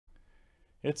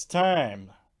It's time.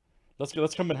 Let's go.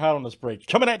 Let's come in hot on this break.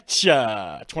 Coming at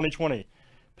ya. 2020.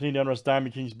 Panini Donruss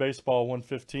Diamond Kings Baseball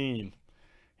 115.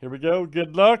 Here we go.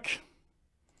 Good luck.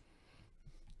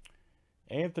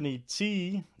 Anthony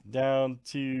T down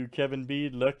to Kevin B.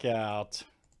 Look out.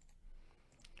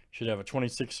 Should have a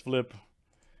 26 flip.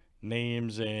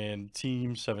 Names and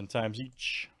teams 7 times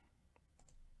each.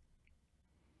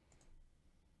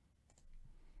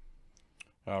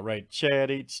 All right.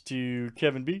 Chad H to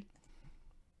Kevin B.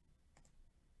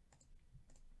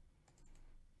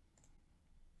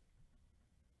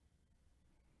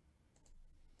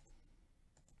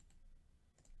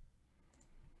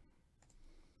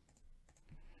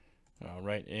 All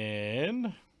right,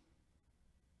 and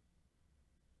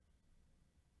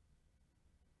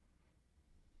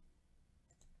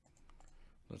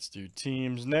let's do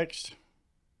teams next.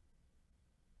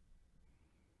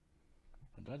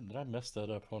 Did I mess that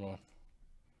up? Hold on.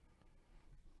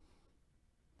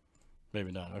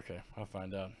 Maybe not. Okay, I'll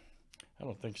find out. I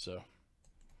don't think so.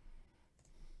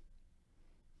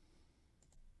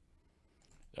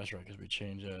 That's right, because we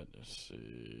changed that. Let's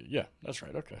see. Yeah, that's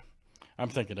right. Okay. I'm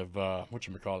thinking of,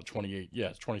 whatchamacallit, 28. Yeah,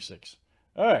 it's 26.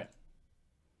 All right.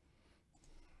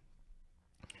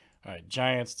 All right,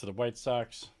 Giants to the White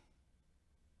Sox.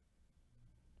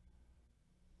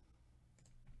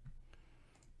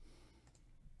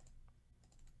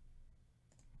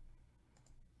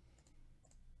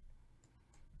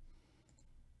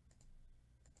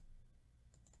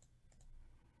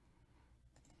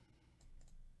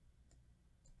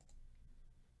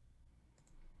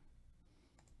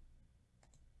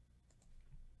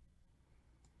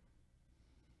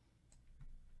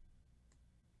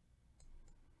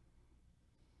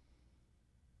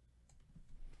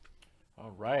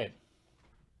 All right.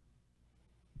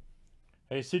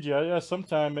 Hey, CJ, yeah,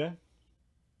 sometime, man.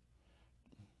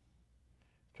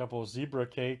 Couple of zebra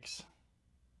cakes.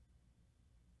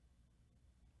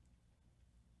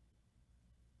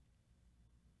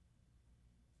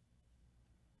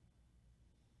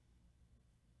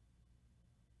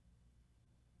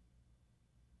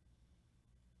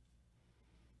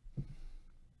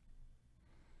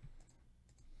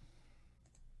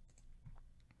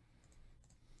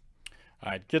 All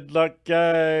right, good luck,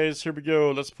 guys. Here we go.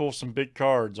 Let's pull some big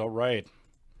cards. All right.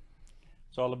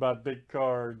 It's all about big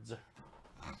cards.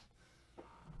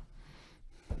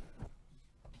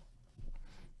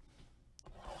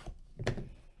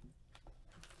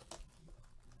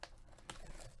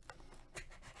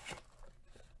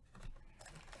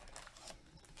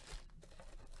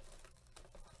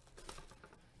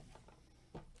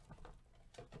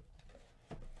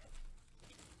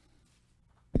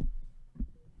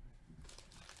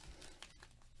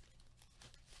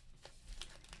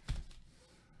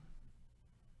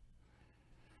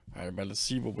 All right, everybody, let's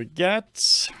see what we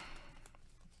got.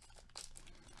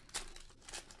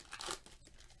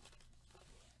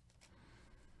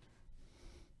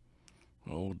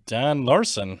 Oh, Dan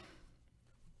Larson.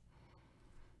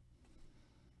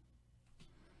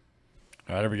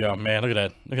 All right, there we go. Man, look at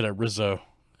that. Look at that Rizzo.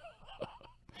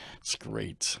 It's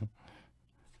great.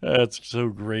 That's so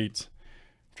great.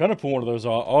 I'm trying to pull one of those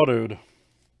autoed.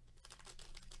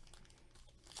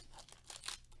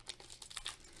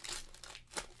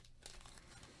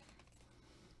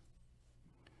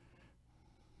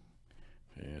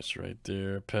 Yes, right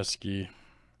there. Pesky.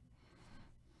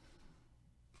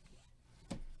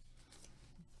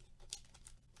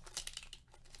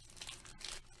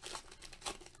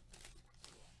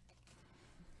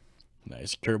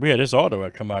 Nice. We had his auto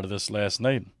come out of this last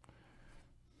night.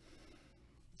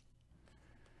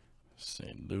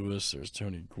 St. Louis. There's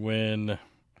Tony Gwynn.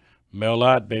 Mel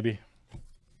Lott, baby.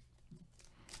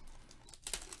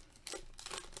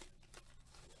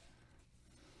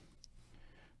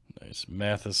 Nice.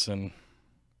 Matheson.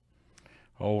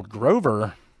 Old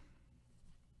Grover.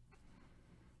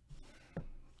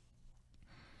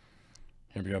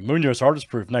 Here we go. Munoz, artist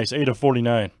proof. Nice.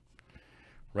 8/49.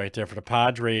 Right there for the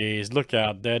Padres. Look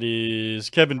out. That is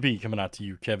Kevin B. Coming out to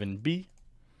you, Kevin B.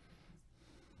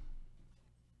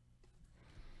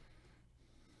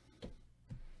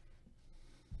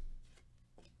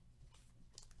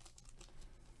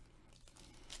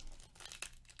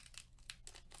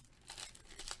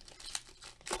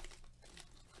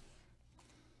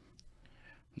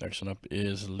 Next one up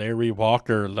is Larry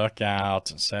Walker. Look out.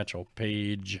 Satchel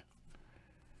Paige.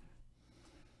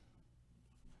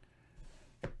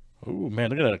 Oh, man,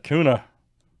 look at that Acuna.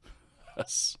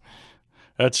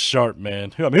 That's sharp,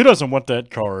 man. I mean, who doesn't want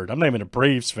that card? I'm not even a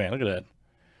Braves fan. Look at that.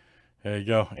 There you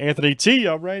go. Anthony T.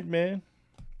 All right, man.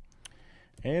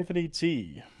 Anthony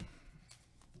T.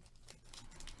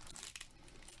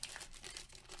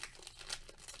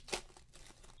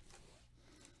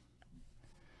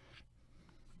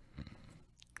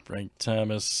 Frank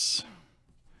Thomas.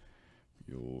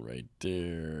 You're right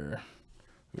there.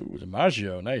 Ooh,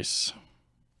 DiMaggio. Nice.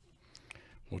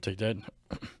 We'll take that.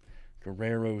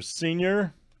 Guerrero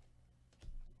Sr.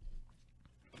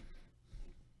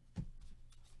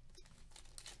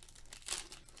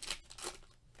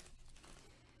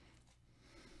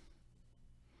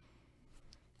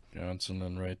 Johnson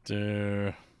then right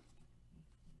there.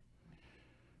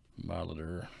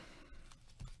 Molitor.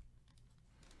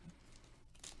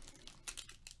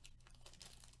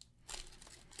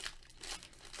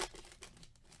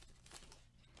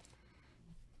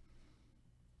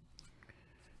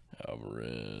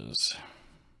 Alvarez.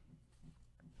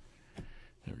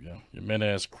 There we go.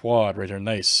 Jimenez quad right there.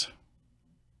 Nice.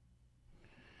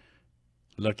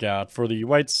 Look out for the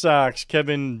White Sox.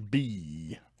 Kevin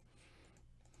B.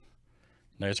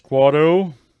 Nice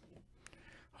quado.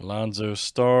 Alonzo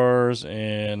Stars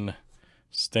and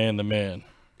Stan the Man.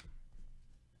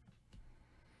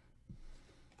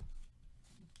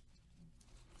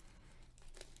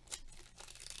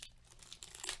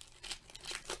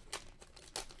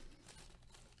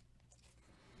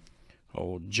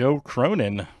 Oh, Joe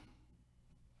Cronin.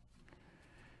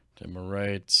 To my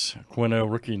right.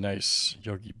 Quino, rookie, nice.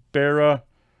 Yogi Berra.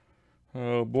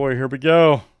 Oh boy, here we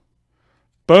go.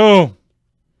 Boom.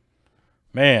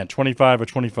 Man, 25 of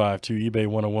 25 to eBay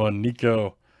 101.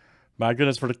 Nico. My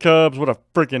goodness, for the Cubs. What a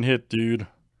freaking hit, dude.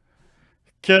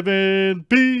 Kevin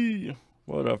B.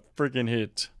 What a freaking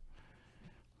hit.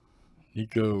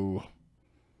 Nico.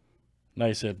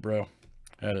 Nice hit, bro.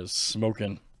 That is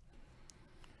smoking.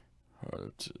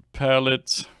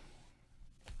 Palette.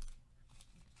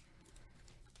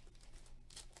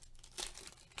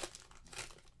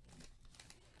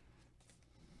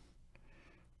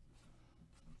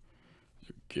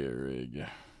 Gehrig. Man,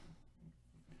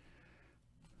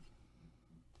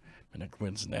 that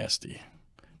Gwynn's nasty.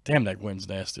 Damn, that Gwynn's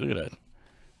nasty. Look at that.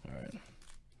 All right.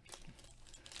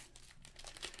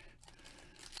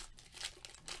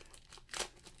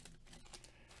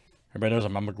 Everybody knows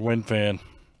I'm a Gwynn fan.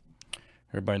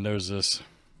 Everybody knows this.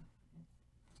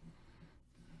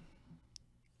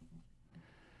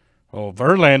 Oh,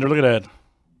 Verlander, look at that.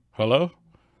 Hello?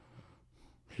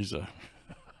 He's a...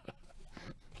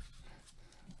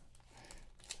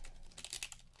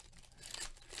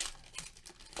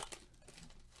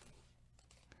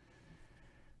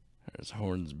 There's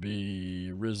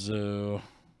Hornsby, Rizzo.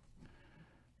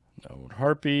 No,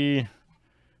 Harpy.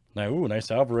 Now, ooh,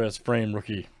 nice Alvarez frame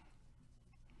rookie.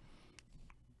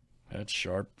 That's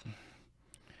sharp.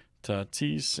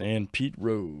 Tatis and Pete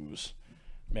Rose.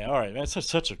 Man, all right, man, that's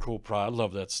such a cool product. I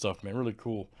love that stuff, man. Really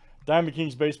cool. Diamond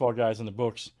Kings baseball guys in the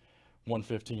books.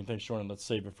 115. Thanks for joining. Let's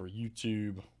save it for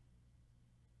YouTube.